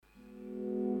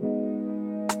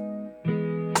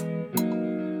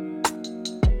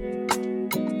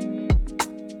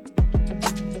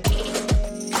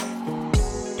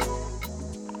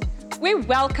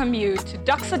welcome you to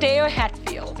Doxodeo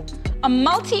Hatfield, a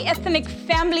multi-ethnic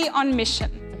family on mission,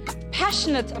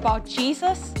 passionate about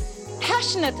Jesus,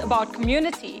 passionate about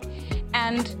community,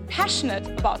 and passionate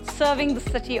about serving the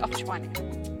city of Tshwane.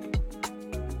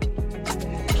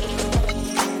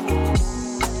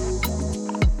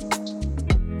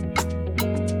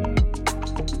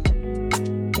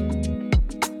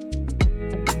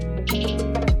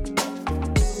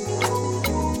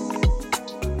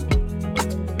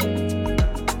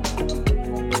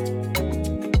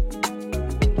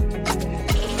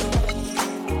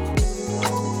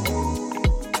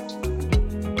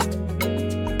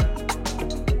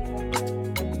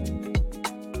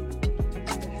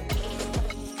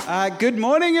 Good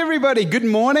morning, everybody. Good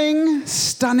morning.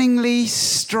 Stunningly,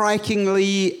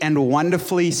 strikingly, and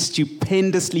wonderfully,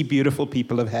 stupendously beautiful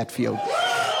people of Hatfield.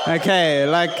 Okay,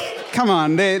 come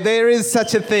on. There is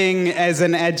such a thing as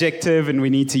an adjective, and we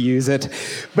need to use it.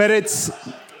 But it's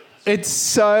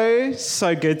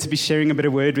so good to be sharing a bit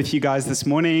of word with you guys this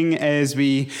morning as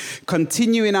we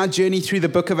continue in our journey through the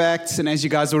book of Acts. And as you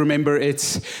guys will remember,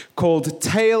 it's called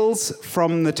Tales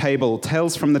from the Table.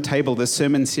 Tales from the Table, the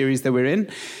sermon series that we're in.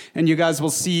 And you guys will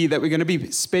see that we're going to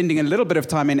be spending a little bit of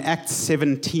time in Acts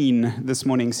 17 this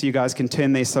morning. So you guys can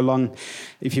turn there so long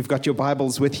if you've got your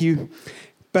Bibles with you.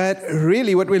 But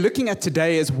really what we're looking at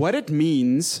today is what it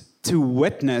means to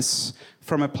witness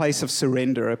from a place of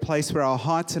surrender, a place where our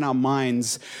hearts and our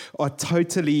minds are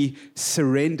totally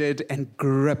surrendered and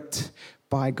gripped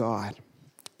by God.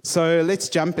 So let's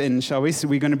jump in, shall we? So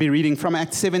we're going to be reading from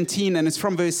Acts 17, and it's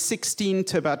from verse 16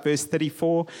 to about verse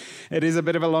 34. It is a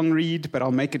bit of a long read, but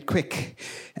I'll make it quick.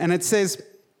 And it says,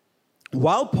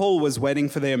 while Paul was waiting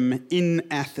for them in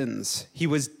Athens, he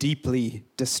was deeply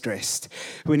distressed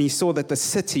when he saw that the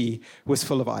city was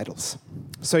full of idols.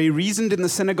 So he reasoned in the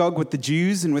synagogue with the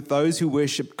Jews and with those who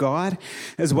worshiped God,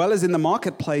 as well as in the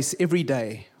marketplace every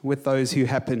day with those who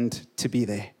happened to be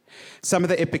there. Some of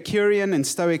the Epicurean and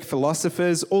Stoic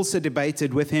philosophers also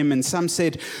debated with him, and some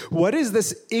said, "What is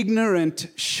this ignorant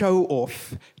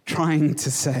show-off trying to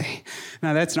say?"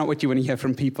 Now, that's not what you want to hear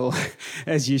from people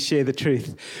as you share the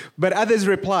truth. But others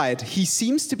replied, "He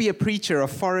seems to be a preacher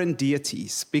of foreign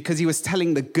deities because he was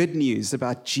telling the good news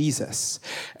about Jesus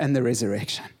and the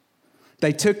resurrection."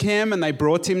 They took him and they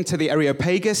brought him to the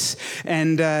Areopagus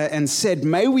and said,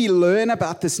 "May we learn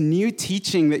about this new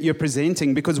teaching that you're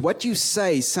presenting, because what you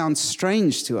say sounds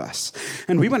strange to us,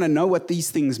 and we want to know what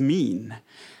these things mean."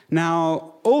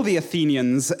 Now, all the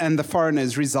Athenians and the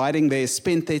foreigners residing there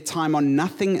spent their time on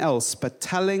nothing else but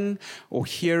telling or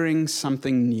hearing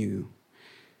something new.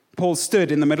 Paul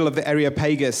stood in the middle of the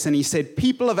Areopagus and he said,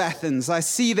 "People of Athens, I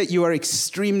see that you are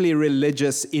extremely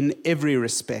religious in every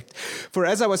respect. For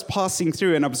as I was passing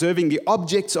through and observing the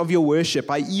objects of your worship,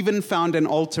 I even found an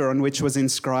altar on which was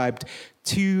inscribed,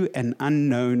 'To an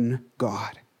unknown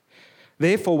God.'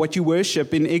 Therefore, what you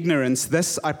worship in ignorance,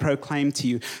 this I proclaim to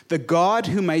you. The God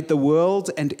who made the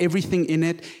world and everything in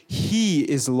it, he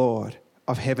is Lord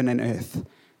of heaven and earth.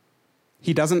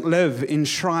 He doesn't live in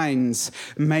shrines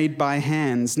made by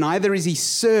hands, neither is he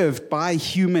served by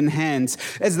human hands,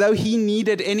 as though he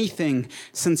needed anything,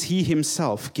 since he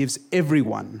himself gives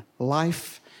everyone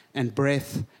life and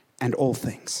breath and all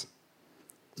things.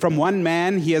 From one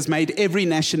man, he has made every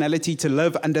nationality to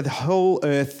live under the whole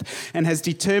earth and has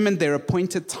determined their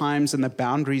appointed times and the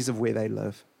boundaries of where they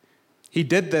live. He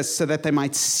did this so that they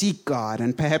might seek God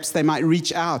and perhaps they might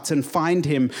reach out and find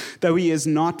him, though he is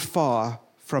not far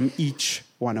from each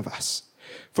one of us.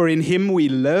 For in him we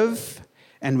live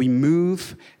and we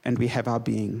move and we have our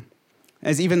being.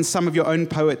 As even some of your own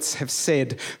poets have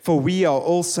said, for we are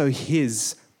also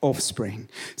his offspring.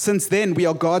 Since then we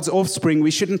are God's offspring, we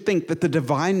shouldn't think that the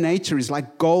divine nature is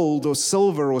like gold or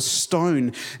silver or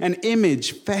stone, an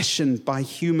image fashioned by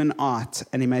human art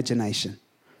and imagination.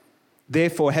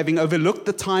 Therefore, having overlooked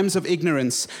the times of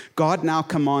ignorance, God now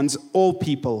commands all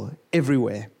people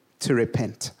everywhere to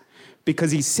repent,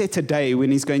 because he's set a day when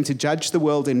he's going to judge the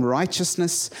world in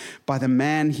righteousness by the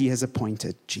man he has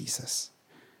appointed, Jesus.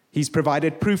 He's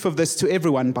provided proof of this to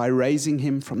everyone by raising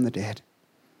him from the dead.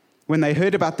 When they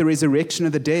heard about the resurrection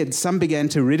of the dead, some began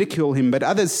to ridicule him, but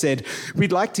others said,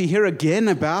 "We'd like to hear again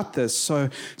about this." So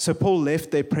Paul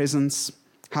left their presence.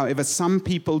 However, some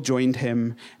people joined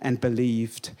him and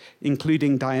believed,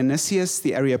 including Dionysius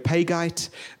the Areopagite,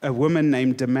 a woman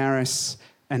named Damaris,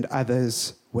 and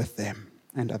others with them.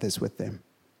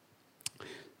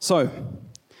 So,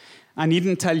 I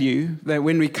needn't tell you that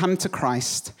when we come to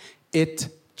Christ, it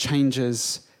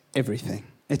changes everything.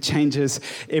 It changes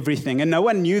everything. And no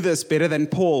one knew this better than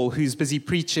Paul, who's busy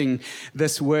preaching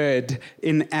this word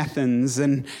in Athens.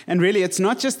 And really, it's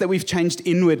not just that we've changed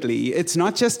inwardly. It's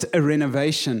not just a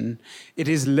renovation. It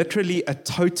is literally a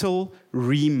total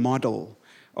remodel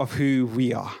of who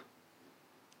we are.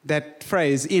 That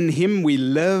phrase, in him we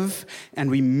live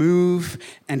and we move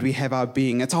and we have our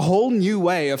being. It's a whole new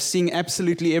way of seeing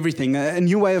absolutely everything, a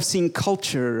new way of seeing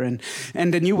culture and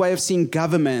a new way of seeing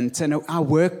government and our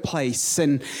workplace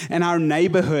and our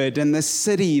neighborhood and the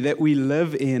city that we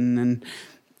live in.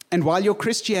 And while your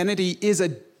Christianity is a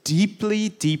deeply,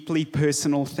 deeply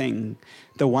personal thing,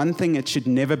 the one thing it should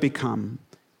never become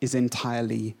is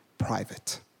entirely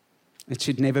private. It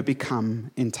should never become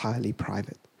entirely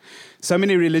private. So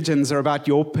many religions are about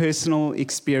your personal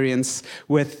experience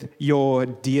with your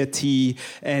deity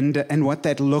and what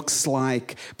that looks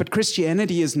like. But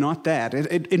Christianity is not that.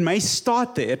 It may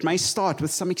start there. It may start with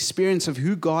some experience of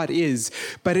who God is,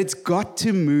 but it's got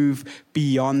to move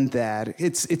beyond that.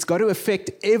 It's got to affect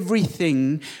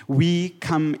everything we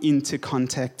come into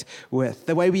contact with.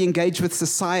 The way we engage with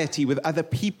society, with other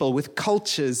people, with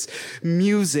cultures,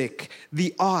 music,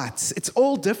 the arts. It's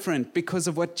all different because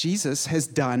of what Jesus has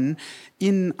done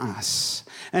in us.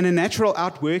 And a natural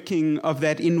outworking of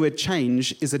that inward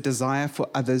change is a desire for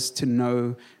others to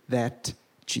know that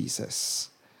Jesus.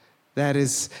 That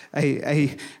is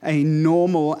a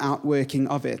normal outworking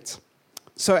of it.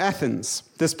 So Athens,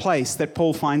 this place that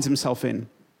Paul finds himself in,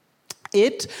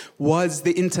 it was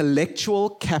the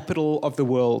intellectual capital of the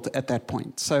world at that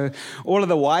point. So all of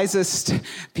the wisest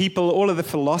people, all of the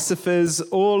philosophers,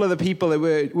 all of the people that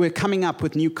were coming up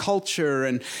with new culture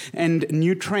and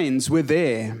new trends were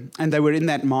there. And they were in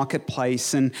that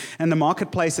marketplace. And the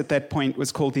marketplace at that point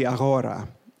was called the Agora.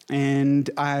 And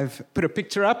I've put a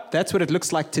picture up. That's what it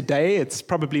looks like today. It's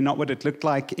probably not what it looked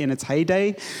like in its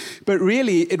heyday. But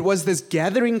really, it was this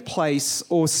gathering place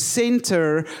or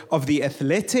center of the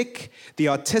athletic, the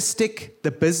artistic,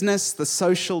 the business, the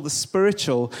social, the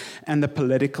spiritual, and the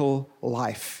political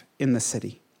life in the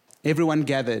city. Everyone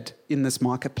gathered in this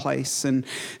marketplace. And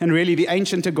really, the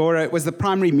ancient Agora, it was the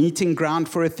primary meeting ground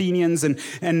for Athenians.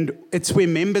 And it's where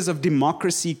members of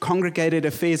democracy congregated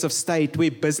affairs of state, where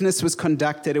business was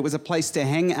conducted. It was a place to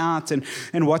hang out and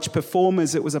watch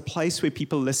performers. It was a place where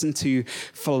people listened to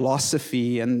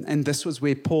philosophy. And this was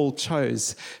where Paul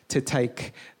chose to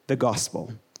take the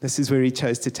gospel. This is where he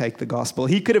chose to take the gospel.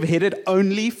 He could have headed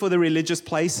only for the religious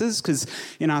places, because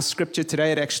in our scripture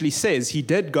today it actually says he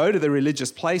did go to the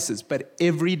religious places, but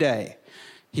every day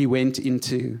he went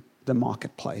into the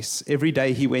marketplace. Every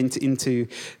day he went into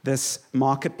this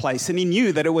marketplace, and he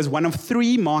knew that it was one of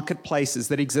 3 marketplaces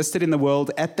that existed in the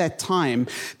world at that time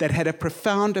that had a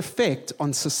profound effect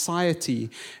on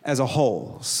society as a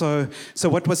whole. So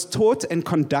what was taught and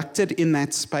conducted in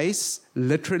that space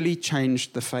literally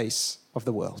changed the face of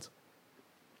the world.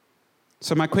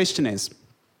 So my question is,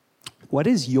 what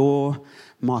is your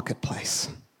marketplace?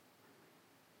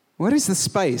 What is the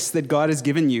space that God has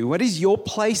given you? What is your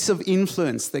place of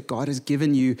influence that God has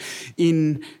given you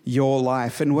in your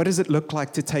life? And what does it look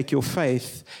like to take your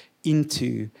faith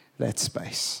into that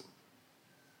space?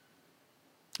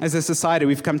 As a society,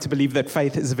 we've come to believe that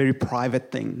faith is a very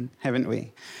private thing, haven't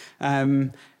we?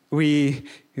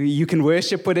 You can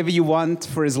worship whatever you want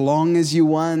for as long as you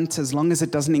want, as long as it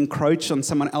doesn't encroach on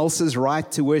someone else's right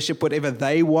to worship whatever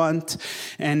they want.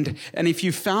 And if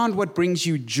you found what brings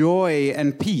you joy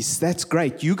and peace, that's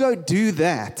great. You go do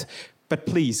that, but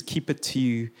please keep it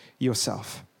to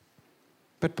yourself.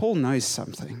 But Paul knows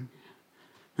something,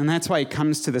 and that's why he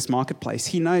comes to this marketplace.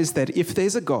 He knows that if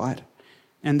there's a God,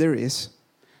 and there is,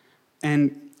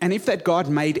 and if that God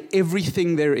made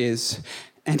everything there is,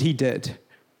 and he did,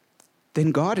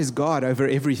 then God is God over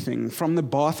everything, from the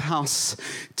bathhouse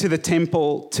to the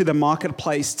temple, to the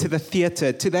marketplace, to the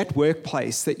theater, to that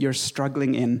workplace that you're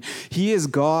struggling in. He is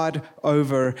God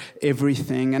over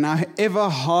everything. And however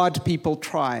hard people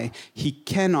try, he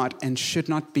cannot and should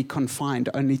not be confined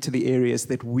only to the areas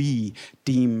that we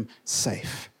deem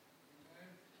safe.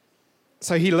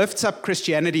 So he lifts up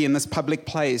Christianity in this public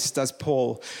place, does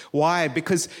Paul. Why?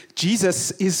 Because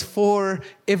Jesus is for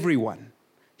everyone.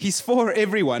 He's for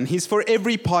everyone. He's for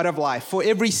every part of life, for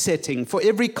every setting, for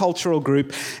every cultural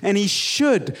group. And he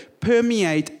should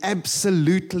permeate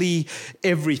absolutely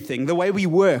everything. The way we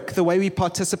work, the way we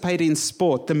participate in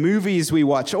sport, the movies we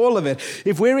watch, all of it.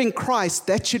 If we're in Christ,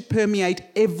 that should permeate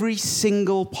every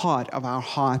single part of our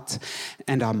heart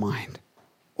and our mind.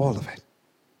 All of it.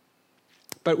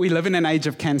 But we live in an age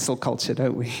of cancel culture,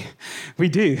 don't we? We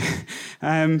do.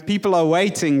 People are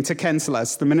waiting to cancel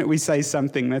us the minute we say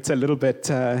something that's a little bit,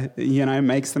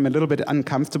 makes them a little bit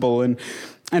uncomfortable. And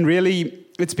really,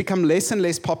 it's become less and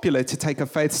less popular to take a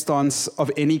faith stance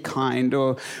of any kind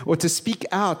or to speak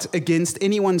out against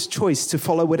anyone's choice to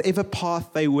follow whatever path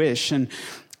they wish. And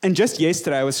just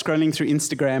yesterday, I was scrolling through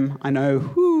Instagram. I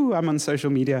know, I'm on social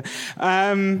media.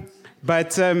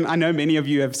 But I know many of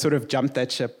you have sort of jumped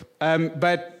that ship.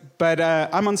 But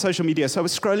I'm on social media, so I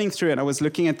was scrolling through and I was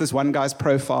looking at this one guy's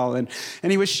profile, and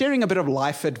he was sharing a bit of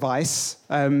life advice.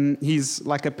 He's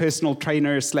like a personal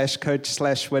trainer / coach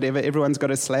 / whatever. Everyone's got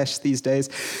a slash these days.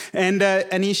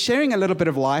 And he's sharing a little bit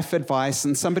of life advice,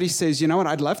 and somebody says, you know what,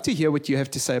 I'd love to hear what you have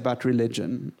to say about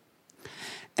religion.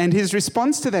 And his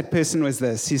response to that person was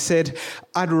this. He said,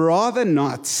 I'd rather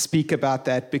not speak about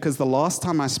that because the last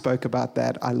time I spoke about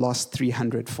that, I lost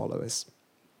 300 followers.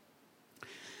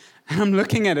 And I'm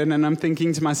looking at it and I'm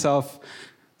thinking to myself,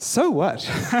 so what?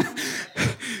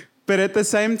 But at the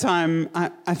same time,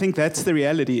 I think that's the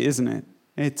reality, isn't it?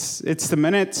 It's the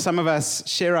minute some of us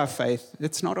share our faith,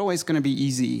 it's not always going to be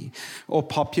easy or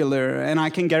popular. And I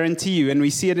can guarantee you, and we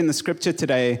see it in the scripture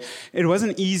today, it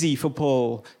wasn't easy for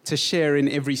Paul to share in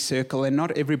every circle, and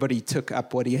not everybody took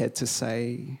up what he had to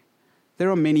say. There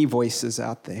are many voices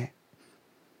out there.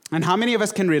 And how many of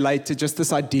us can relate to just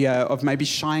this idea of maybe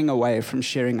shying away from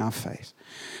sharing our faith?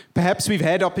 Perhaps we've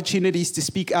had opportunities to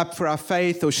speak up for our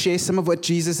faith or share some of what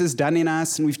Jesus has done in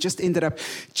us, and we've just ended up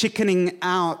chickening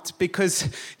out because,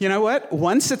 you know what?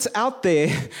 Once it's out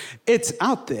there, it's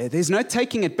out there. There's no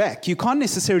taking it back. You can't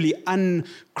necessarily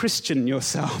un-Christian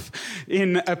yourself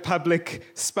in a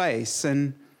public space.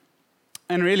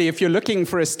 And really, if you're looking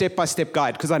for a step-by-step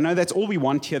guide, because I know that's all we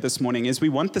want here this morning, is we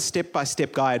want the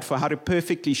step-by-step guide for how to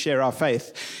perfectly share our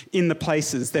faith in the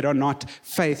places that are not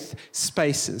faith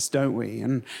spaces, don't we?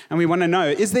 And we want to know,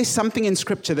 is there something in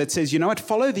Scripture that says, you know what,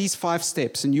 follow these 5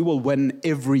 steps and you will win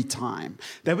every time?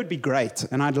 That would be great,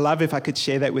 and I'd love if I could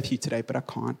share that with you today, but I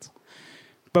can't.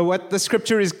 But what the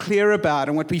Scripture is clear about,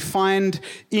 and what we find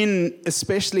in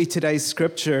especially today's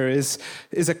Scripture, is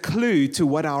a clue to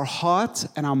what our heart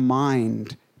and our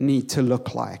mind need to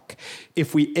look like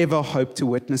if we ever hope to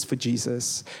witness for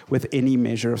Jesus with any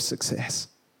measure of success.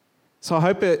 So I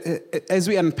hope as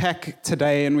we unpack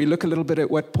today and we look a little bit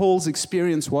at what Paul's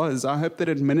experience was, I hope that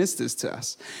it ministers to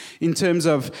us in terms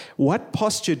of what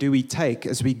posture do we take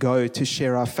as we go to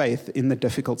share our faith in the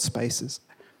difficult spaces.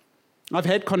 I've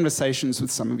had conversations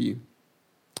with some of you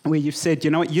where you've said,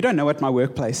 you know what, you don't know what my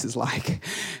workplace is like.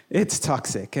 It's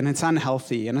toxic and it's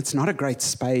unhealthy and it's not a great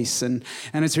space and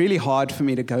it's really hard for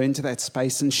me to go into that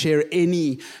space and share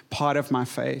any part of my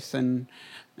faith. And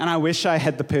I wish I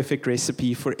had the perfect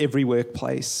recipe for every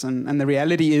workplace. And the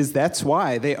reality is that's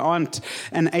why there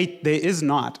is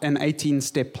not an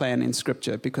 18-step plan in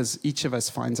Scripture, because each of us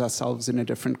finds ourselves in a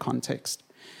different context.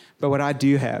 But what I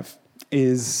do have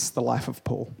is the life of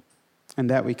Paul. And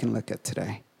that we can look at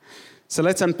today. So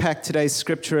let's unpack today's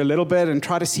scripture a little bit and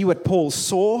try to see what Paul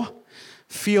saw,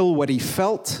 feel what he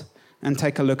felt, and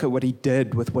take a look at what he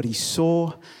did with what he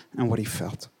saw and what he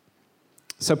felt.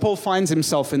 So Paul finds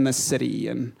himself in this city,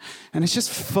 and it's just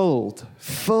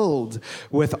filled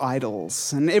with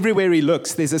idols. And everywhere he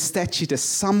looks, there's a statue to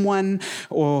someone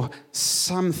or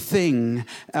something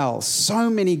else. So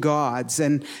many gods,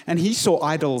 and he saw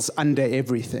idols under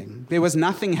everything. There was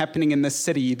nothing happening in this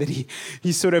city that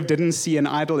he sort of didn't see an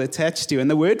idol attached to. And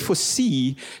the word for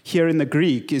see here in the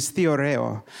Greek is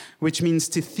theoreo, which means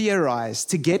to theorize,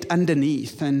 to get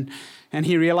underneath. And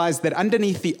he realized that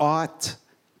underneath the art,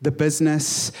 the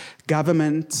business,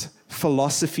 government,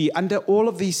 philosophy, under all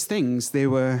of these things, there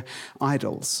were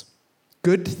idols.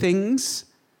 Good things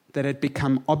that had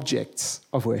become objects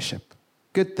of worship.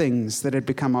 Good things that had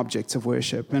become objects of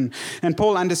worship. And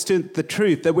Paul understood the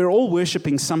truth that we're all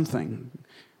worshiping something.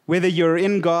 Whether you're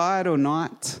in God or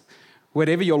not,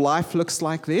 whatever your life looks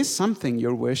like, there's something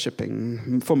you're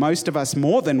worshiping. For most of us,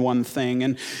 more than one thing.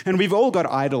 And we've all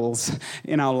got idols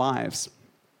in our lives.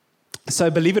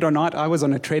 So believe it or not, I was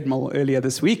on a treadmill earlier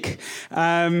this week.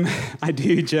 I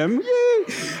do gym.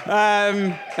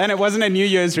 And it wasn't a New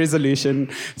Year's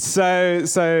resolution. So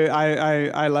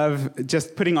I love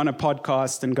just putting on a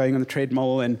podcast and going on the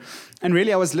treadmill. And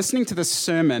really, I was listening to this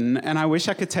sermon, and I wish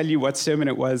I could tell you what sermon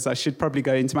it was. I should probably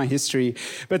go into my history.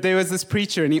 But there was this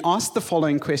preacher, and he asked the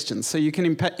following questions. So you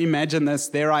can imagine this.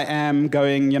 There I am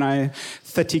going,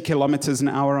 30 kilometers an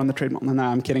hour on the treadmill. No,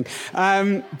 I'm kidding.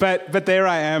 But there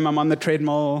I am. I'm on the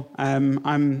treadmill.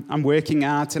 I'm working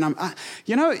out, and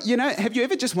have you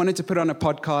ever just wanted to put on a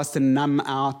podcast and numb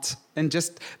out and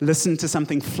just listen to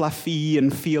something fluffy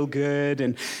and feel good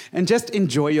and just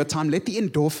enjoy your time? Let the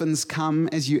endorphins come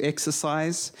as you exercise.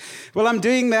 Well, I'm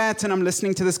doing that, and I'm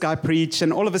listening to this guy preach,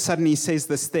 and all of a sudden he says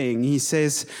this thing. He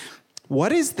says,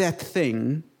 what is that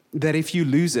thing that if you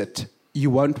lose it, you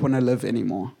won't want to live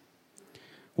anymore?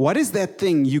 What is that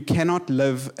thing you cannot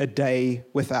live a day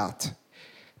without?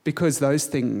 Because those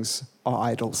things are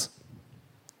idols.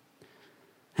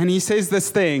 And he says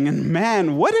this thing, and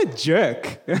man, what a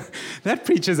jerk. That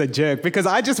preacher's a jerk, because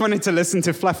I just wanted to listen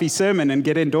to fluffy sermon and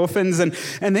get endorphins,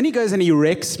 and then he goes and he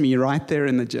wrecks me right there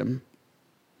in the gym.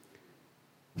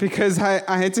 Because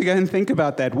I had to go and think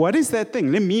about that. What is that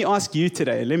thing? Let me ask you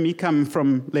today. Let me come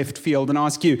from left field and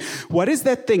ask you, what is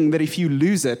that thing that if you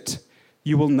lose it,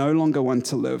 you will no longer want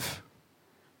to live?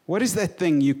 What is that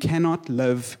thing you cannot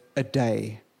live a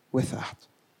day without?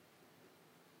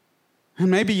 And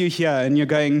maybe you're here and you're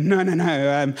going,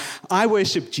 no, I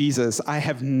worship Jesus. I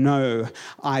have no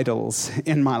idols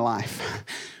in my life.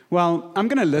 Well, I'm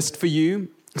going to list for you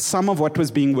some of what was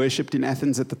being worshipped in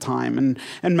Athens at the time.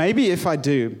 And maybe if I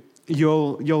do,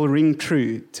 you'll ring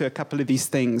true to a couple of these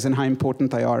things and how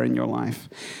important they are in your life.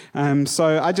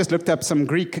 So I just looked up some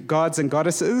Greek gods and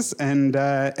goddesses,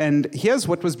 and here's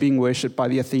what was being worshipped by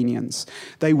the Athenians.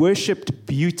 They worshipped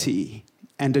beauty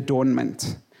and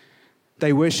adornment.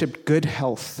 They worshipped good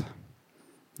health.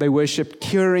 They worshipped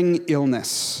curing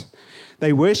illness.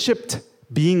 They worshipped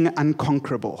being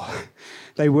unconquerable.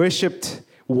 They worshipped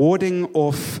warding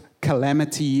off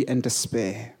calamity and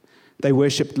despair. They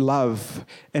worshipped love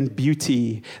and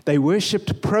beauty. They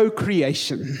worshipped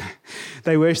procreation.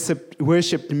 They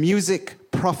worshipped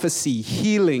music, prophecy,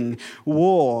 healing,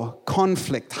 war,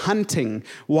 conflict, hunting,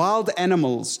 wild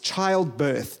animals,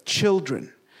 childbirth,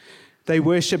 children. They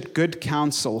worshipped good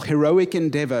counsel, heroic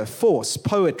endeavor, force,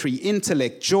 poetry,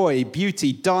 intellect, joy,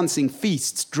 beauty, dancing,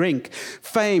 feasts, drink,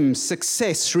 fame,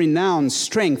 success, renown,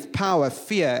 strength, power,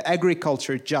 fear,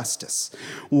 agriculture, justice,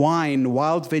 wine,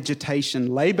 wild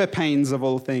vegetation, labor pains of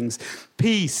all things,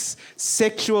 peace,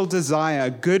 sexual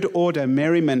desire, good order,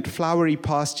 merriment, flowery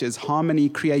pastures, harmony,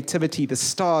 creativity, the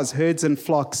stars, herds and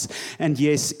flocks, and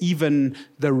yes, even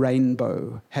the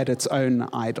rainbow had its own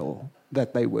idol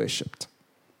that they worshipped.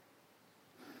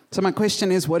 So my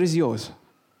question is, what is yours?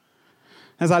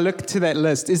 As I look to that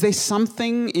list, is there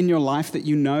something in your life that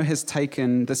you know has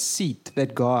taken the seat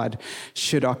that God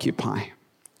should occupy?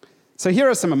 So here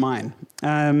are some of mine.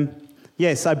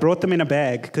 Yes, I brought them in a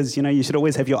bag because, you should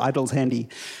always have your idols handy.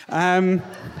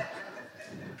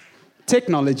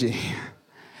 Technology.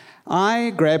 I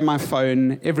grab my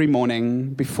phone every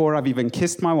morning before I've even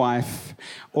kissed my wife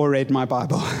or read my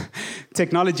Bible.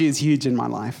 Technology is huge in my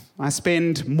life. I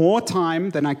spend more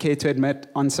time than I care to admit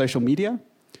on social media.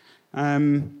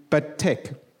 But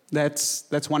tech,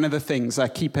 that's one of the things I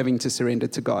keep having to surrender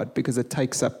to God because it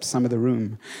takes up some of the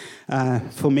room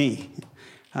for me.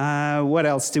 What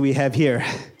else do we have here?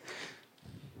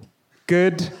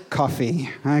 Good coffee.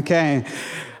 Okay.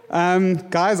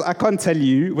 Guys, I can't tell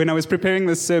you, when I was preparing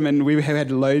this sermon, we had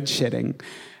load shedding.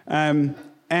 And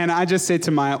I just said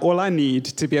to Maya, all I need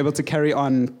to be able to carry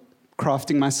on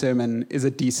crafting my sermon is a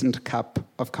decent cup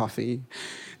of coffee.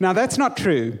 Now, that's not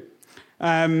true,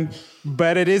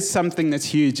 but it is something that's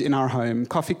huge in our home.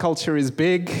 Coffee culture is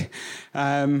big.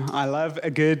 I love a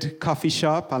good coffee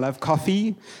shop. I love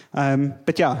coffee.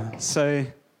 But yeah, so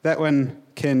that one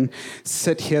can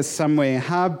sit here somewhere.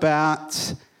 How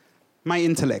about my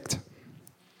intellect,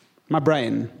 my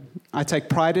brain? I take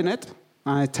pride in it.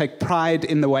 I take pride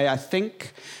in the way I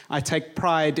think. I take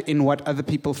pride in what other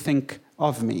people think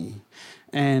of me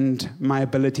and my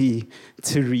ability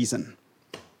to reason.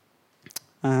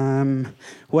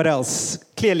 What else?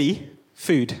 Clearly,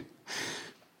 food.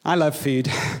 I love food.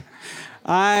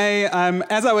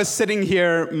 As I was sitting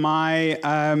here, my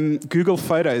Google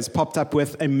Photos popped up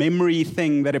with a memory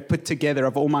thing that I put together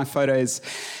of all my photos,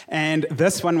 and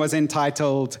this one was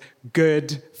entitled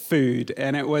Good Food,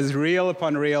 and it was reel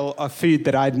upon reel of food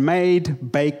that I'd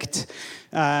made, baked,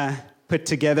 put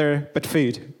together, but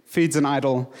food. Food's an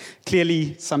idol,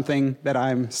 clearly something that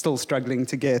I'm still struggling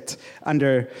to get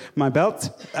under my belt.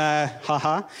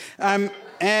 And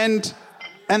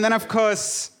then, of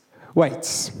course,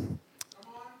 weights.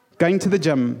 Going to the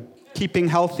gym, keeping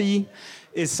healthy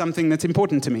is something that's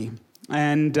important to me.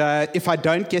 And if I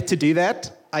don't get to do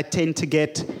that, I tend to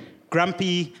get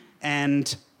grumpy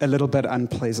and a little bit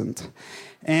unpleasant.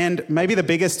 And maybe the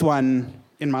biggest one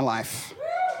in my life,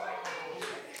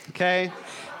 okay,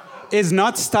 is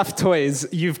not stuffed toys.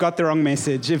 You've got the wrong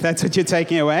message, if that's what you're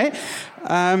taking away.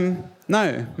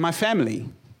 No, my family.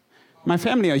 My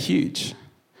family are huge.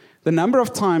 The number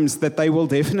of times that they will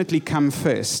definitely come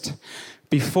first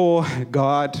before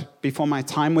God, before my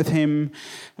time with Him,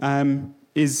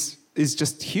 is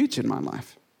just huge in my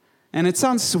life. And it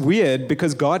sounds weird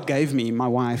because God gave me my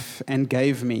wife and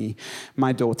gave me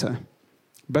my daughter.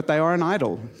 But they are an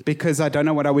idol because I don't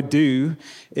know what I would do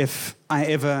if I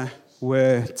ever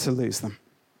were to lose them.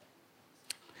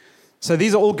 So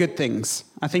these are all good things.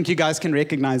 I think you guys can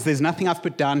recognize there's nothing I've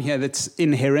put down here that's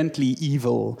inherently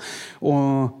evil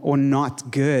or not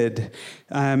good.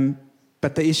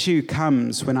 But the issue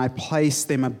comes when I place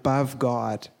them above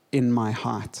God in my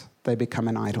heart. They become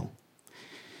an idol.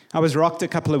 I was rocked a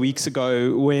couple of weeks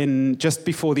ago when, just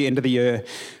before the end of the year,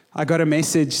 I got a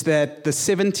message that the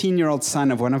 17-year-old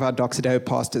son of one of our Doxa Deo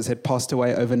pastors had passed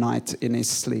away overnight in his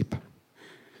sleep.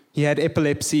 He had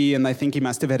epilepsy, and they think he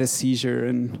must have had a seizure.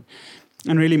 And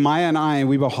really, Maya and I,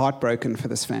 we were heartbroken for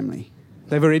this family.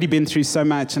 They've already been through so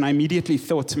much, and I immediately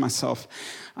thought to myself,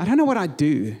 I don't know what I'd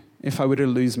do if I were to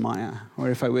lose Maya or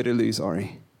if I were to lose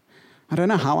Ori. I don't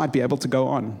know how I'd be able to go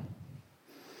on.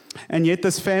 And yet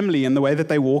this family and the way that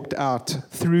they walked out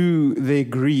through their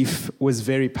grief was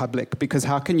very public, because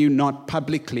how can you not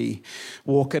publicly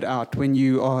walk it out when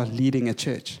you are leading a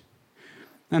church?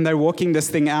 And they're walking this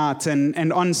thing out,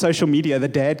 and on social media, the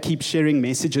dad keeps sharing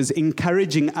messages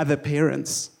encouraging other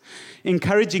parents,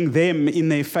 encouraging them in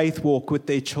their faith walk with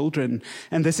their children.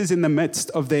 And this is in the midst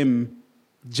of them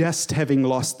just having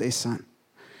lost their son.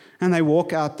 And they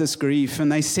walk out this grief, and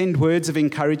they send words of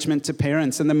encouragement to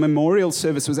parents. And the memorial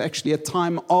service was actually a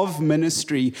time of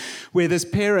ministry where this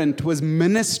parent was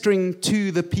ministering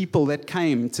to the people that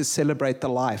came to celebrate the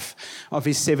life of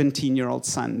his 17-year-old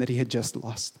son that he had just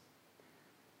lost.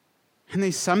 And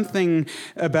there's something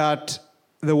about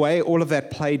the way all of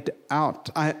that played out.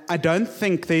 I don't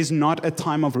think there's not a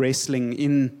time of wrestling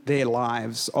in their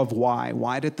lives of why.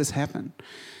 Why did this happen?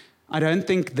 I don't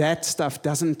think that stuff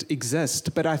doesn't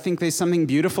exist, but I think there's something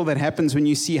beautiful that happens when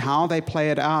you see how they play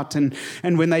it out, and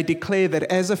when they declare that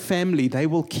as a family, they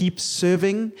will keep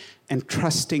serving and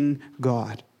trusting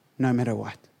God no matter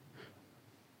what.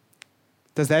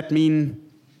 Does that mean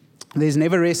there's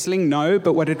never wrestling? No,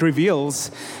 but what it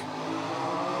reveals...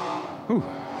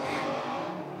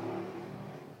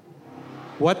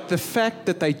 What the fact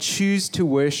that they choose to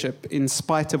worship in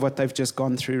spite of what they've just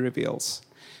gone through reveals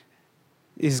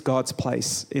is God's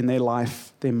place in their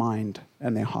life, their mind,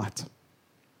 and their heart.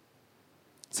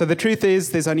 So the truth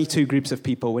is, there's only two groups of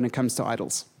people when it comes to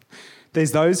idols.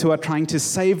 There's those who are trying to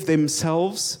save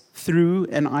themselves through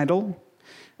an idol,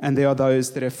 and there are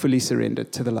those that have fully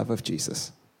surrendered to the love of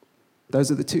Jesus. Those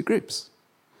are the two groups.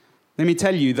 Let me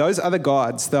tell you, those other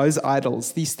gods, those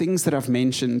idols, these things that I've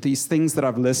mentioned, these things that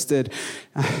I've listed,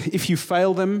 if you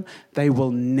fail them, they will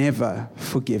never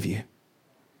forgive you.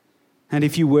 And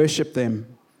if you worship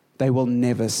them, they will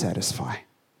never satisfy.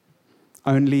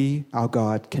 Only our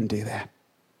God can do that.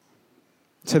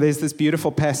 So there's this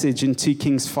beautiful passage in 2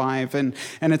 Kings 5, and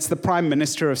it's the prime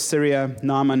minister of Syria,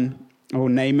 Naaman,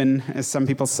 as some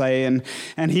people say,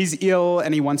 and he's ill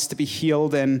and he wants to be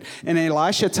healed, and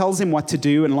Elisha tells him what to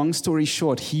do, and long story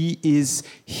short, he is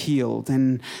healed,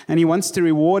 and he wants to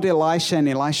reward Elisha, and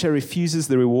Elisha refuses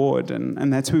the reward,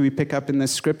 and that's where we pick up in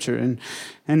this scripture,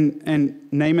 and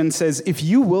Naaman says, if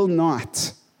you will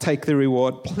not take the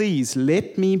reward, please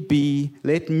let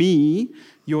me,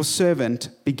 your servant,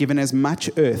 be given as much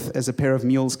earth as a pair of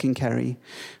mules can carry.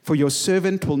 For your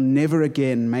servant will never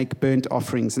again make burnt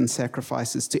offerings and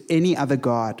sacrifices to any other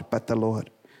god but the Lord.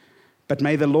 But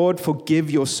may the Lord forgive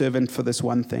your servant for this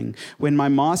one thing. When my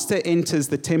master enters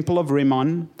the temple of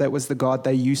Rimmon, that was the god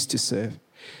they used to serve,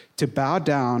 to bow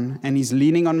down, and he's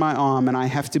leaning on my arm, and I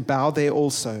have to bow there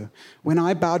also. When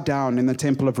I bow down in the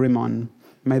temple of Rimmon,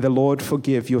 may the Lord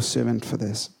forgive your servant for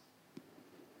this.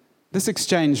 This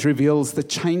exchange reveals the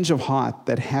change of heart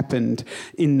that happened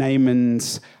in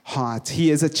Naaman's heart. He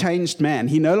is a changed man.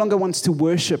 He no longer wants to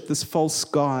worship this false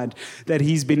god that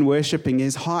he's been worshiping.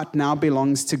 His heart now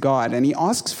belongs to God. And he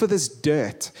asks for this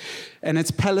dirt, and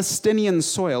it's Palestinian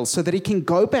soil, so that he can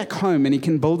go back home and he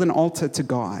can build an altar to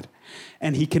God.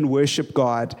 And he can worship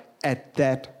God at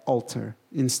that altar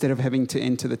instead of having to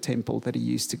enter the temple that he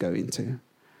used to go into.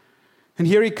 And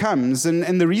here he comes,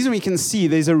 and the reason we can see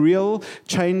there's a real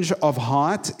change of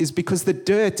heart is because the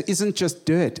dirt isn't just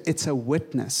dirt, it's a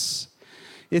witness.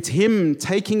 It's him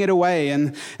taking it away,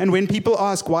 and when people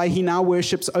ask why he now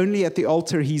worships only at the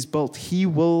altar he's built, he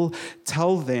will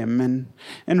tell them.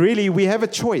 And really, we have a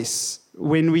choice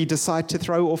when we decide to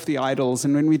throw off the idols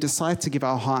and when we decide to give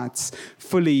our hearts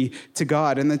fully to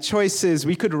God. And the choice is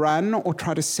we could run or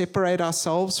try to separate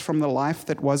ourselves from the life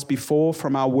that was before,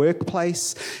 from our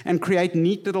workplace, and create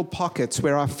neat little pockets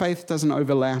where our faith doesn't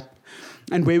overlap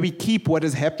and where we keep what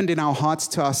has happened in our hearts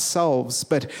to ourselves.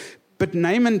 But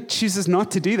Naaman chooses not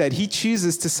to do that. He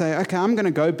chooses to say, okay, I'm going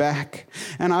to go back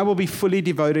and I will be fully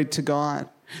devoted to God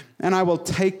and I will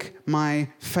take my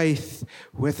faith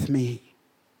with me.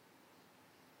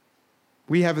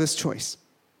 We have this choice.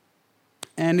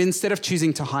 And instead of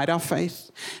choosing to hide our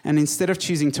faith, and instead of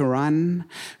choosing to run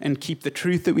and keep the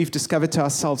truth that we've discovered to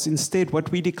ourselves, instead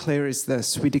what we declare is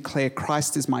this. We declare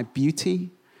Christ is my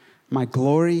beauty, my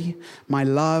glory, my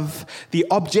love, the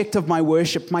object of my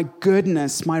worship, my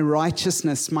goodness, my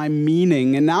righteousness, my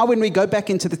meaning. And now when we go back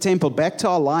into the temple, back to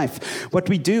our life, what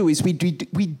we do is we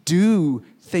do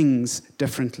things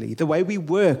differently. The way we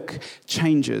work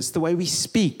changes. The way we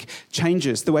speak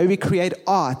changes. The way we create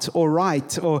art or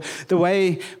write, or the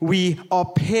way we are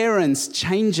parents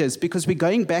changes, because we're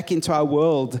going back into our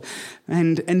world,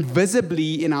 and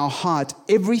visibly in our heart,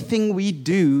 everything we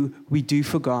do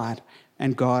for God,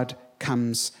 and God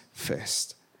comes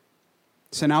first.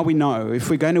 So now we know if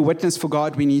we're going to witness for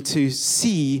God, we need to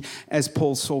see, as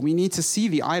Paul saw, we need to see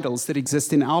the idols that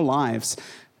exist in our lives,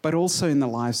 but also in the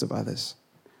lives of others.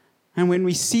 And when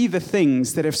we see the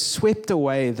things that have swept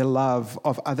away the love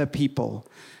of other people,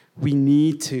 we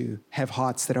need to have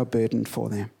hearts that are burdened for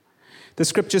them. The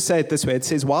scriptures say it this way. It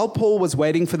says, while Paul was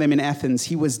waiting for them in Athens,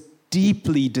 he was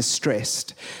deeply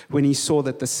distressed when he saw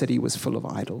that the city was full of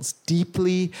idols.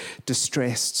 Deeply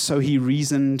distressed. So he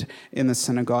reasoned in the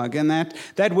synagogue. And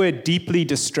that word, deeply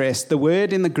distressed, the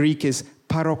word in the Greek is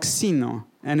paroxino.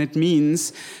 And it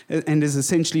means, and is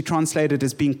essentially translated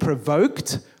as being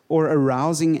provoked or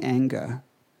arousing anger.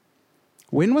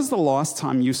 When was the last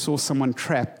time you saw someone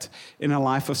trapped in a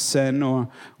life of sin or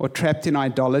trapped in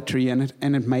idolatry and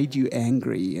it made you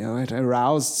angry, or it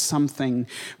aroused something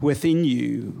within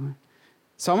you?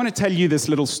 So I want to tell you this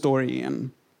little story,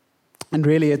 and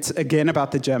really it's again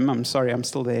about the gym. I'm sorry, I'm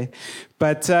still there.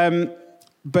 But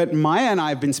Maya and I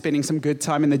have been spending some good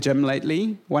time in the gym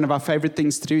lately. One of our favorite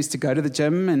things to do is to go to the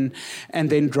gym and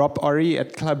then drop Ori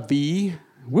at Club V.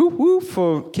 Woo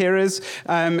for carers,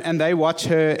 and they watch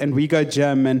her and we go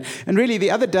gym. And really the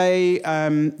other day,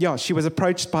 she was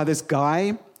approached by this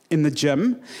guy in the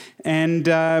gym,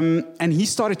 and he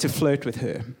started to flirt with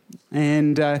her.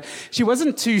 And she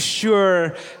wasn't too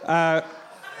sure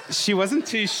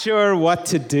what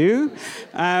to do.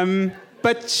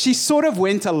 But she sort of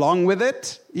went along with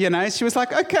it, you know. She was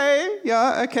like, okay,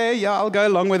 I'll go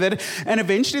along with it. And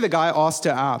eventually the guy asked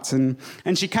her out. And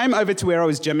she came over to where I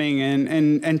was gymming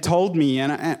and told me.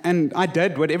 And I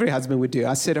did what every husband would do.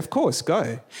 I said, of course,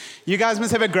 go. You guys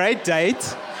must have a great date.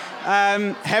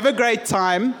 Have a great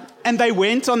time. And they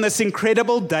went on this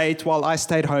incredible date while I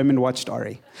stayed home and watched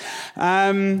Ori.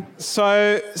 I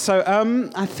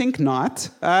think not.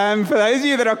 For those of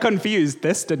you that are confused,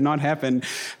 this did not happen.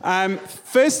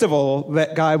 First of all,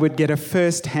 that guy would get a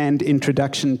first-hand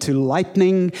introduction to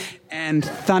lightning and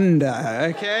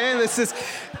thunder. Okay,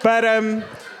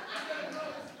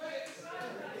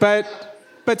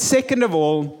 but second of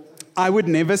all, I would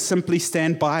never simply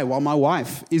stand by while my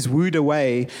wife is wooed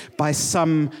away by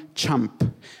some chump.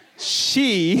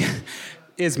 She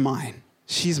is mine.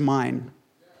 She's mine.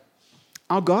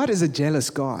 Our God is a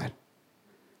jealous God.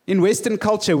 In Western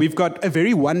culture, we've got a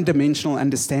very one-dimensional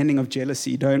understanding of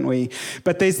jealousy, don't we?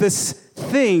 But there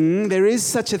is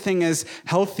such a thing as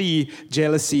healthy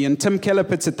jealousy. And Tim Keller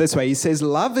puts it this way. He says,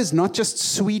 love is not just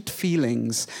sweet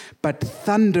feelings, but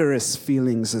thunderous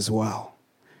feelings as well.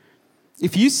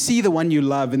 If you see the one you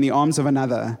love in the arms of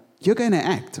another, you're going to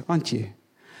act, aren't you?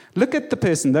 Look at the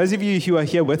person, those of you who are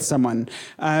here with someone,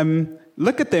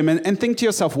 look at them and think to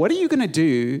yourself, what are you going to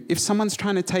do if someone's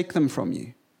trying to take them from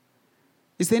you?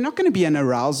 Is there not going to be an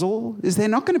arousal? Is there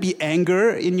not going to be anger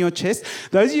in your chest?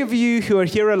 Those of you who are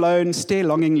here alone, stare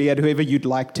longingly at whoever you'd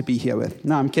like to be here with.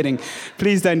 No, I'm kidding.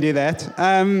 Please don't do that.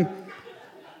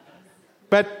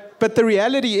 But the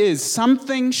reality is,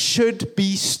 something should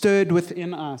be stirred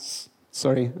within us.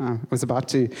 Sorry, I was about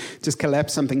to just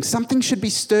collapse something. Something should be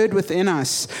stirred within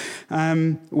us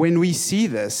when we see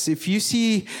this. If you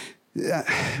see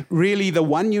really the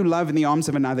one you love in the arms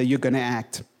of another, you're going to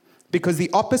act. Because the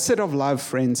opposite of love,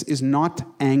 friends, is not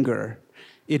anger.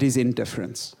 It is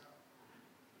indifference.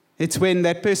 It's when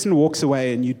that person walks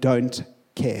away and you don't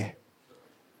care.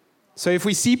 So if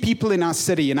we see people in our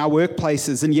city, in our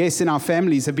workplaces, and yes, in our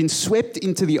families, have been swept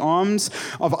into the arms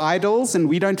of idols and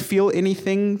we don't feel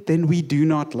anything, then we do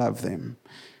not love them.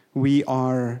 We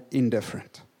are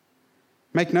indifferent.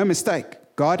 Make no mistake,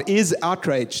 God is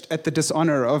outraged at the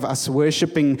dishonor of us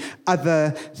worshiping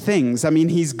other things. I mean,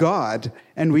 He's God,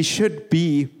 and we should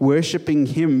be worshiping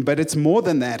Him. But it's more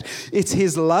than that. It's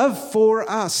His love for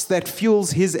us that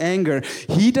fuels His anger.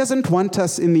 He doesn't want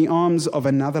us in the arms of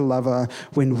another lover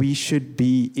when we should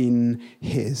be in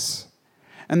His.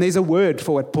 And there's a word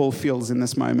for what Paul feels in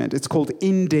this moment. It's called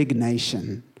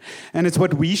indignation. And it's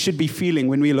what we should be feeling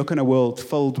when we look in a world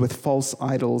filled with false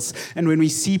idols and when we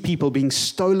see people being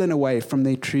stolen away from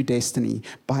their true destiny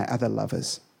by other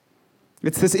lovers.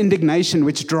 It's this indignation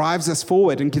which drives us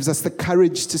forward and gives us the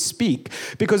courage to speak.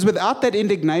 Because without that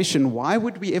indignation, why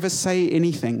would we ever say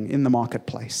anything in the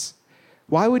marketplace?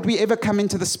 Why would we ever come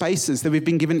into the spaces that we've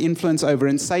been given influence over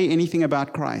and say anything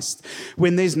about Christ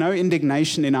when there's no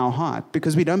indignation in our heart?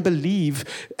 Because we don't believe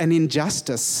an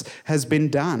injustice has been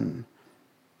done.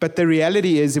 But the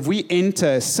reality is, if we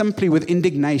enter simply with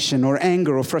indignation or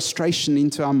anger or frustration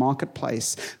into our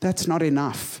marketplace, that's not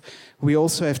enough. We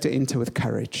also have to enter with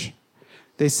courage.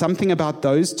 There's something about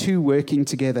those two working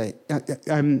together.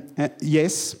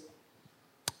 Yes,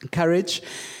 courage.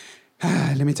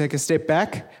 Let me take a step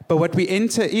back. But what we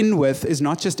enter in with is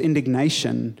not just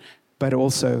indignation, but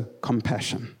also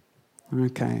compassion.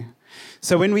 Okay.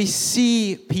 So when we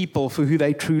see people for who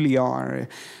they truly are,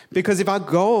 because if our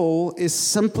goal is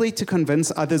simply to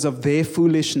convince others of their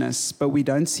foolishness, but we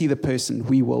don't see the person,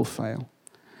 we will fail.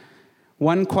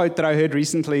 One quote that I heard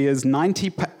recently is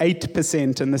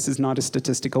 98%, and this is not a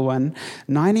statistical one,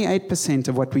 98%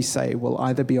 of what we say will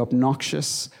either be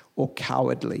obnoxious or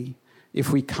cowardly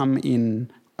if we come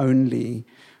in only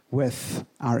with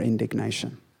our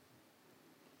indignation.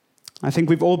 I think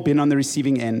we've all been on the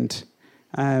receiving end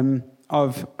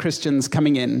of Christians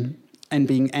coming in and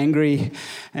being angry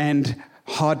and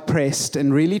hard-pressed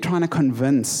and really trying to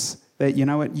convince that, you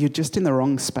know what, you're just in the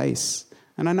wrong space.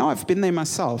 And I know I've been there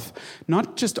myself,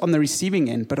 not just on the receiving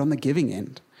end, but on the giving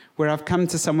end, where I've come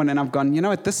to someone and I've gone, you know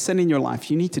what, this sin in your life,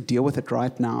 you need to deal with it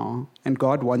right now, and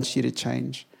God wants you to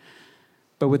change,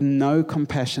 but with no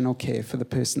compassion or care for the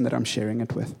person that I'm sharing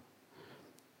it with.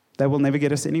 That will never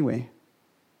get us anywhere.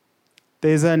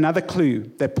 There's another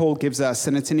clue that Paul gives us,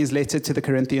 and it's in his letter to the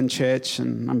Corinthian church,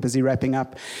 and I'm busy wrapping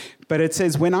up. But it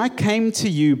says, when I came to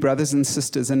you, brothers and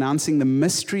sisters, announcing the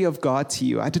mystery of God to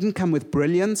you, I didn't come with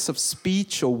brilliance of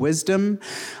speech or wisdom.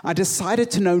 I decided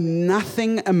to know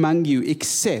nothing among you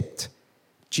except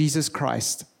Jesus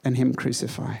Christ and him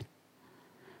crucified.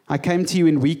 I came to you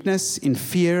in weakness, in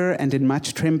fear, and in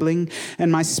much trembling,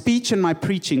 and my speech and my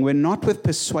preaching were not with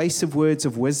persuasive words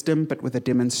of wisdom, but with a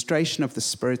demonstration of the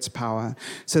Spirit's power,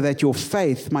 so that your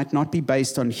faith might not be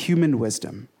based on human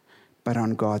wisdom, but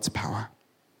on God's power.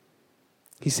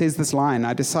 He says this line,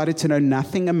 I decided to know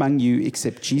nothing among you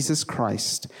except Jesus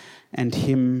Christ and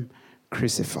him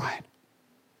crucified.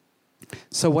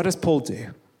 So what does Paul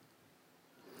do?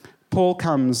 Paul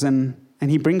comes and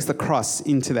he brings the cross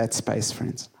into that space,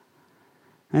 friends.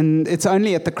 And it's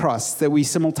only at the cross that we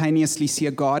simultaneously see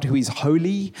a God who is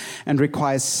holy and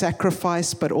requires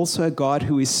sacrifice, but also a God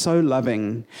who is so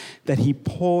loving that he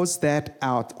pours that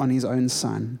out on his own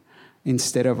Son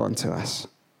instead of onto us.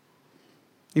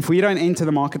 If we don't enter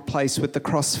the marketplace with the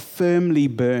cross firmly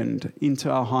burned into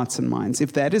our hearts and minds,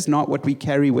 if that is not what we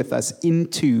carry with us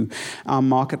into our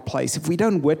marketplace, if we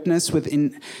don't witness with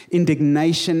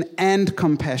indignation and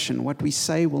compassion, what we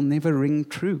say will never ring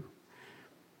true.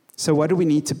 So what do we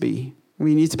need to be?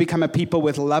 We need to become a people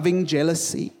with loving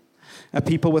jealousy, a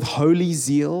people with holy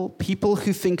zeal, people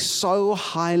who think so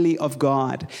highly of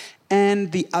God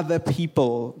and the other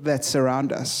people that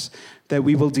surround us that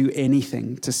we will do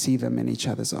anything to see them in each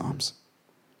other's arms.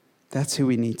 That's who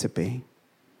we need to be.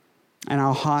 And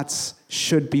our hearts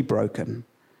should be broken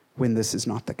when this is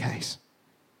not the case.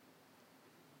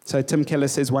 So Tim Keller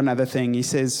says one other thing. He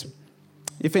says,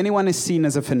 if anyone is seen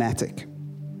as a fanatic,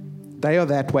 they are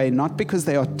that way not because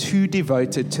they are too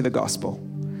devoted to the gospel,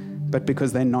 but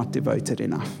because they're not devoted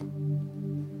enough.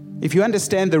 If you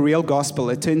understand the real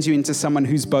gospel, it turns you into someone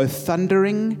who's both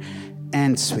thundering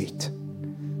and sweet.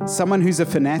 Someone who's a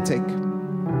fanatic,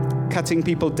 cutting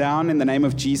people down in the name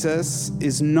of Jesus,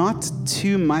 is not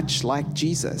too much like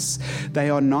Jesus.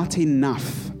 They are not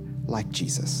enough like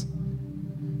Jesus.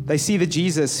 They see the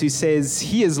Jesus who says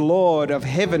he is Lord of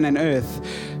heaven and earth,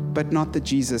 but not the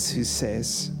Jesus who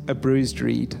says, a bruised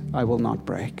reed I will not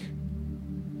break.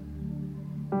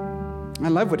 I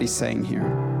love what he's saying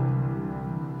here.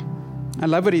 I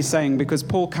love what he's saying because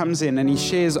Paul comes in and he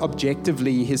shares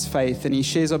objectively his faith and he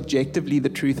shares objectively the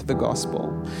truth of the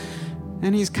gospel.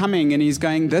 And he's coming and he's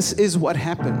going, this is what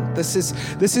happened. This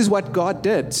is what God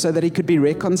did so that he could be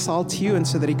reconciled to you and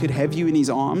so that he could have you in his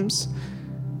arms.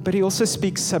 But he also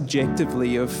speaks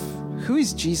subjectively of who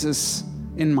is Jesus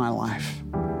in my life.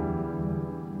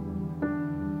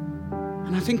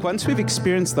 And I think once we've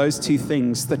experienced those two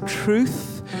things, the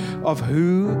truth of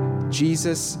who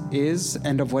Jesus is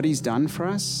and of what he's done for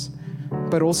us,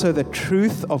 but also the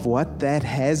truth of what that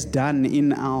has done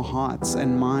in our hearts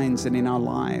and minds and in our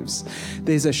lives,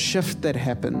 there's a shift that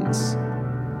happens.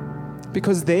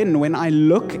 Because then when I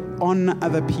look on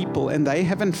other people and they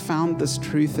haven't found this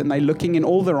truth and they're looking in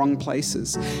all the wrong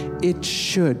places, it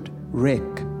should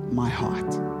wreck my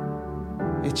heart.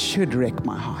 it should wreck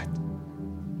my heart.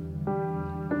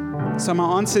 So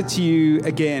my answer to you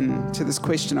again, to this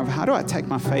question of how do I take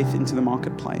my faith into the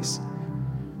marketplace?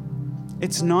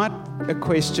 It's not a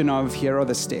question of here are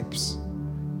the steps.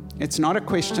 It's not a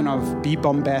question of be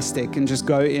bombastic and just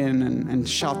go in and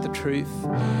shout the truth.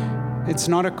 It's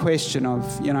not a question of,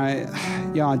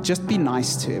 just be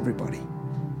nice to everybody.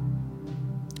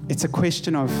 It's a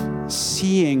question of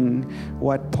seeing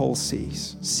what Paul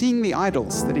sees, seeing the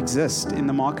idols that exist in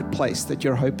the marketplace that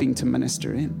you're hoping to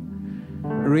minister in,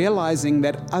 realizing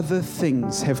that other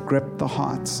things have gripped the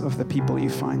hearts of the people you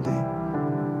find there,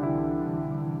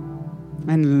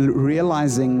 and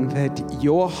realizing that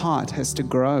your heart has to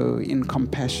grow in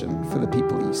compassion for the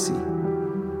people you see.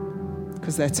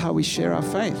 Because that's how we share our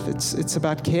faith. It's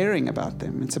about caring about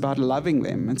them. It's about loving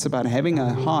them. It's about having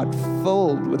a heart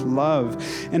filled with love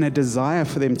and a desire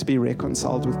for them to be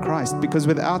reconciled with Christ. Because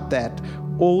without that,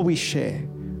 all we share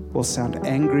will sound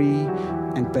angry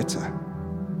and bitter.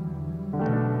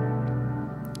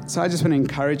 So I just want to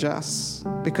encourage us,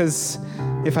 because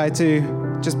if I had to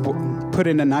just put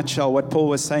in a nutshell what Paul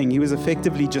was saying, he was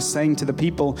effectively just saying to the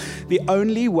people, the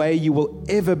only way you will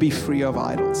ever be free of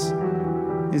idols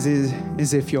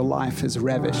is if your life is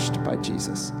ravished by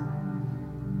Jesus.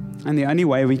 And the only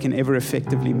way we can ever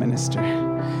effectively minister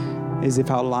is if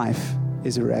our life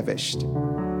is ravished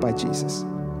by Jesus.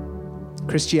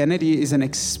 Christianity is an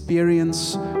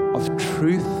experience of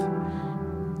truth.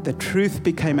 The truth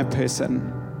became a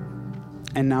person,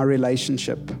 and our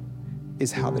relationship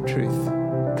is how the truth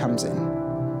comes in.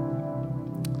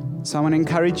 So I want to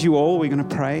encourage you all. We're going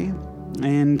to pray.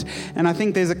 And I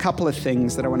think there's a couple of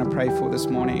things that I want to pray for this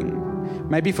morning.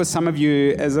 Maybe for some of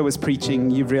you, as I was preaching,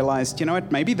 you've realized, you know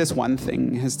what, maybe this one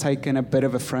thing has taken a bit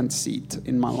of a front seat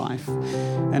in my life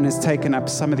and has taken up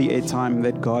some of the airtime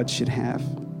that God should have.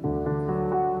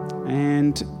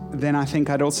 And then I think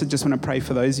I'd also just want to pray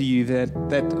for those of you that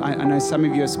I know some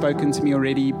of you have spoken to me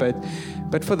already, but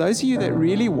for those of you that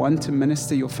really want to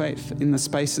minister your faith in the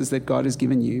spaces that God has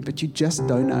given you, but you just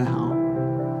don't know how.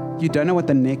 You don't know what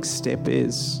the next step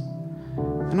is.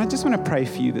 And I just want to pray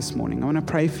for you this morning. I want to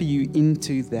pray for you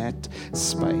into that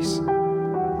space.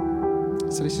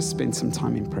 So let's just spend some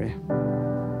time in prayer.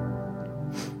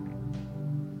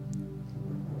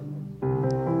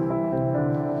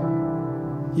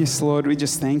 Yes, Lord, we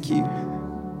just thank you.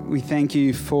 We thank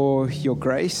you for your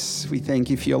grace. We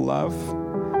thank you for your love.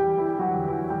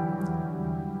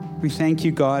 We thank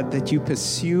you, God, that you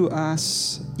pursue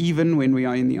us even when we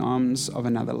are in the arms of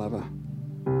another lover.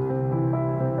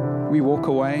 We walk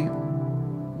away.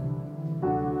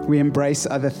 We embrace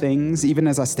other things. Even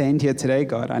as I stand here today,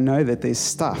 God, I know that there's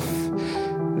stuff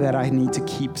that I need to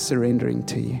keep surrendering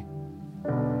to you.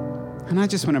 And I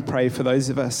just want to pray for those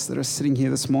of us that are sitting here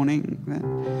this morning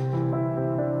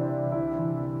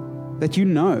that you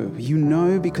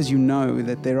know because you know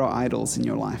that there are idols in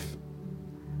your life.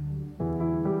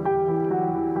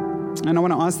 And I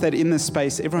want to ask that in this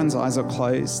space, everyone's eyes are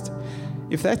closed.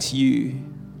 If that's you,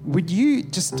 would you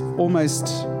just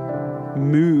almost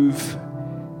move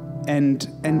and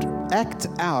act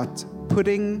out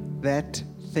putting that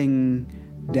thing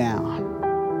down?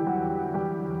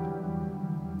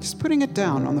 Just putting it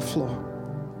down on the floor.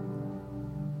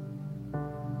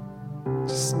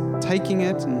 Just taking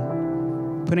it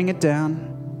and putting it down.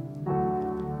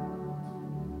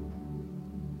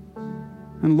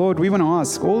 And Lord, we want to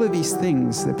ask all of these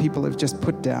things that people have just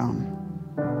put down,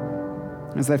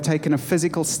 as they've taken a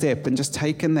physical step and just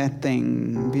taken that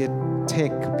thing, be it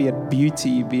tech, be it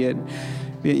beauty, be it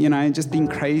just being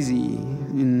crazy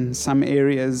in some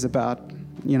areas about,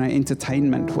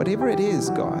 entertainment, whatever it is,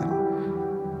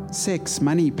 God, sex,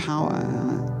 money,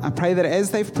 power. I pray that as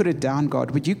they've put it down,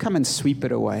 God, would you come and sweep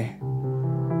it away?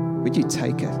 Would you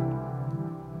take it?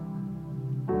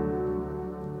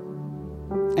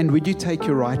 And would you take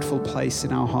your rightful place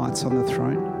in our hearts on the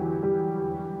throne?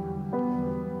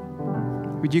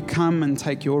 Would you come and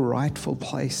take your rightful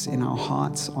place in our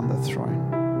hearts on the throne?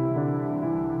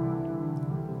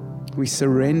 We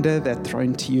surrender that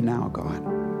throne to you now, God.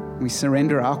 We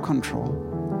surrender our control.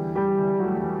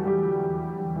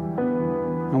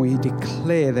 And we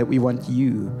declare that we want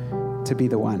you to be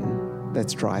the one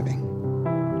that's driving.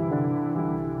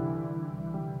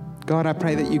 God, I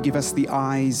pray that you give us the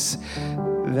eyes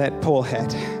that Paul had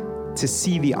to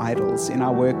see the idols in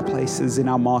our workplaces, in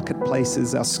our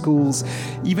marketplaces, our schools,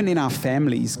 even in our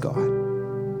families, God.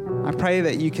 I pray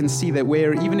that you can see that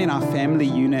even in our family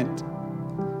unit,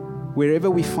 wherever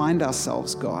we find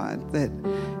ourselves, God,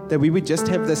 that we would just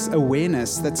have this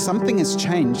awareness that something has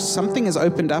changed, something has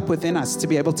opened up within us to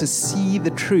be able to see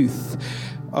the truth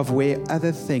of where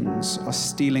other things are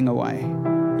stealing away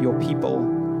your people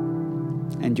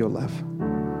and your love.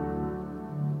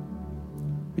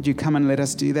 Would you come and let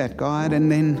us do that, God?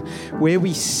 And then where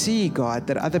we see, God,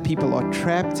 that other people are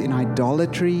trapped in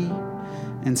idolatry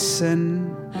and sin,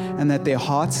 and that their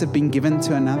hearts have been given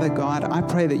to another God, I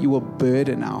pray that you will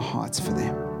burden our hearts for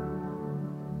them.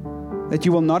 That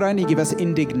you will not only give us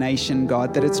indignation,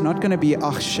 God, that it's not going to be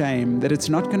shame, that it's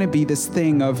not going to be this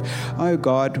thing of, oh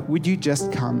God, would you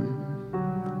just come?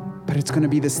 But it's going to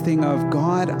be this thing of,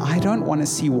 God, I don't want to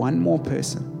see one more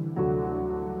person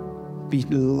be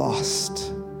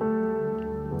lost.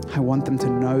 I want them to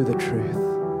know the truth.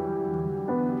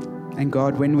 And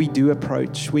God, when we do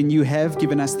approach, when you have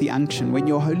given us the unction, when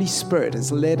your Holy Spirit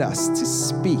has led us to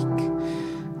speak,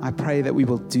 I pray that we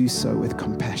will do so with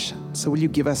compassion. So will you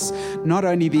give us not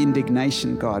only the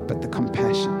indignation, God, but the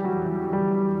compassion.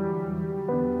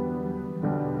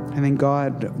 And then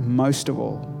God, most of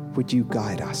all, would you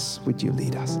guide us? Would you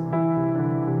lead us?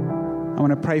 I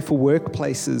want to pray for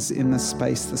workplaces in this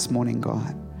space this morning,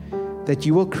 God, that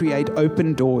you will create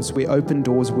open doors where open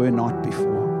doors were not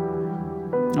before.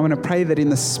 I want to pray that in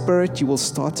the Spirit you will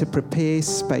start to prepare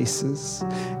spaces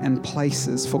and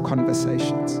places for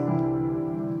conversations.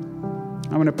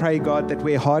 I want to pray, God, that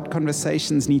where hard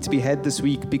conversations need to be had this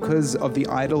week because of the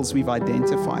idols we've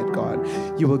identified, God,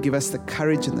 you will give us the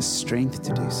courage and the strength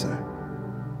to do so.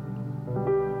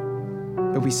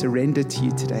 But we surrender to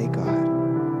you today,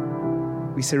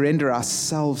 God. We surrender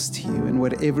ourselves to you in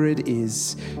whatever it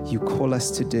is you call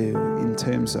us to do in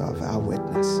terms of our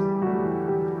witness.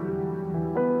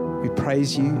 We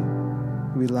praise you,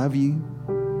 we love you,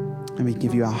 and we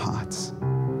give you our hearts.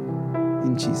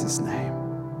 In Jesus' name.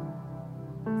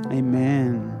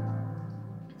 Amen.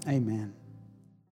 Amen.